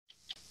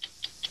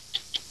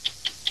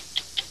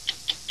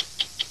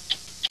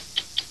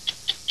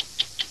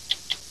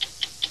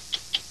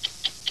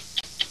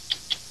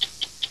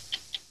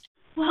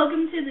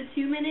Welcome to the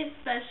 2-minute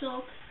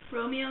special,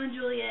 Romeo and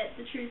Juliet,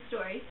 the true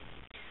story.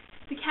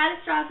 The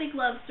catastrophic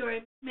love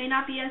story may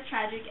not be as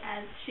tragic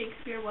as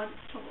Shakespeare once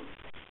told.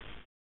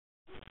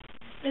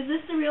 Is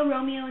this the real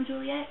Romeo and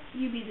Juliet?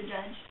 You be the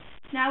judge.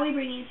 Now we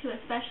bring you to a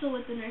special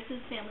with the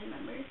nurse's family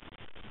members.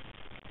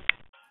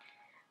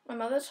 My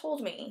mother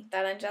told me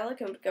that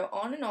Angelica would go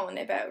on and on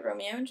about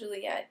Romeo and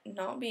Juliet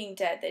not being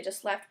dead, they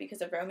just left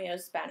because of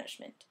Romeo's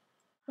banishment.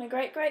 My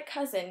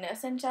great-great-cousin,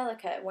 Nurse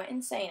Angelica, went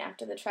insane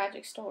after the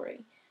tragic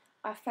story.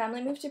 Our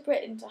family moved to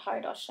Britain to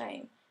hide our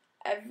shame.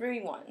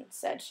 Everyone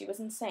said she was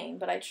insane,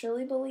 but I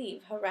truly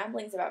believe her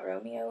ramblings about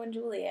Romeo and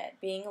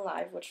Juliet being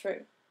alive were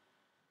true.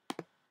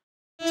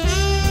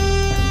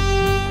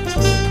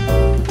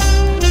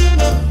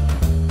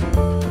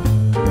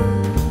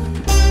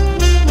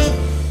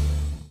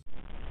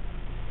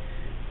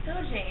 So,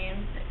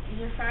 James,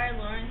 you're Friar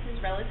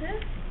Lawrence's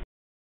relative?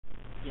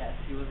 Yes,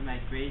 he was my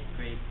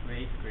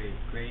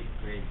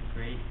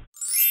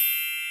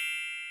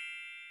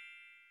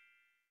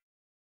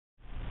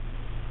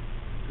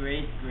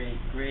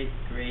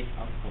great-great-great-great-great-great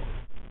uncle.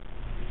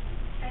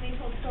 And he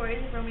told stories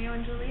of Romeo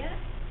and Juliet?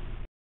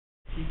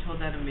 He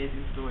told that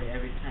amazing story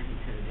every time he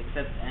could,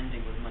 except the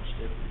ending was much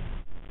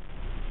different.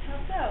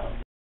 How so?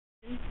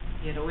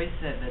 He had always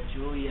said that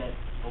Juliet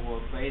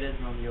awoke right as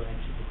Romeo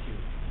entered the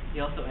tomb.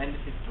 He also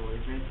ended his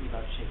stories ranting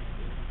about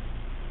Shakespeare.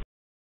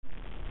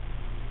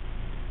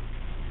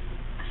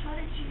 How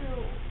did you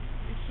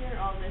hear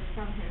all this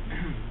from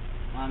him?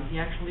 He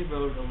actually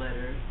wrote a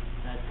letter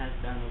that passed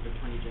down over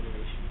 20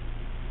 generations.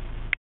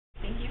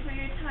 Thank you for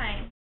your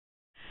time.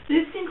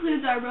 This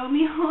concludes our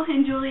Romeo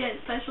and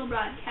Juliet special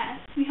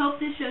broadcast. We hope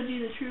this showed you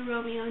the true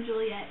Romeo and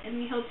Juliet, and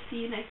we hope to see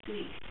you next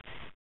week.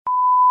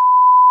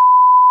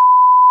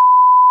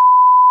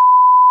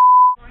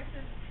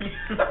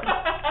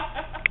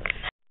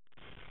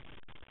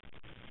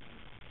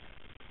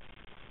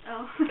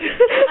 Oh,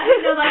 I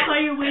didn't know that's why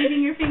you're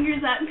waving your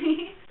fingers at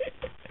me.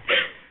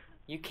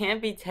 You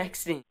can't be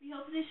texting. We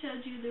hope this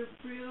showed you the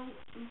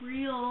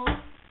real,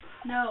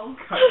 no.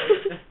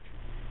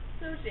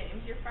 So,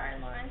 James, you're Friar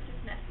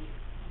Lawrence's nephew?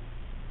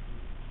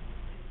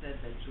 It said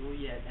that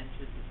Juliet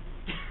entered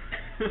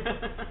the...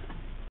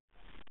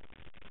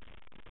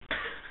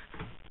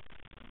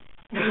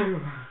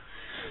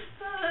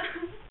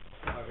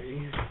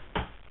 Sorry.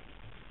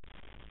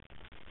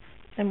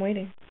 I'm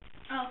waiting.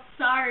 Oh,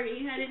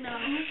 sorry. I didn't know.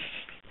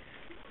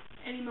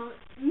 Any moment.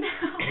 No.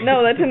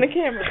 No, that's in the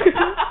camera.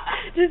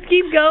 Just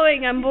keep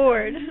going. I'm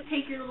bored. Just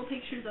take your little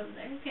pictures over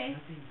there, okay?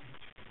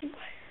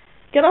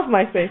 Get off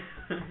MySpace.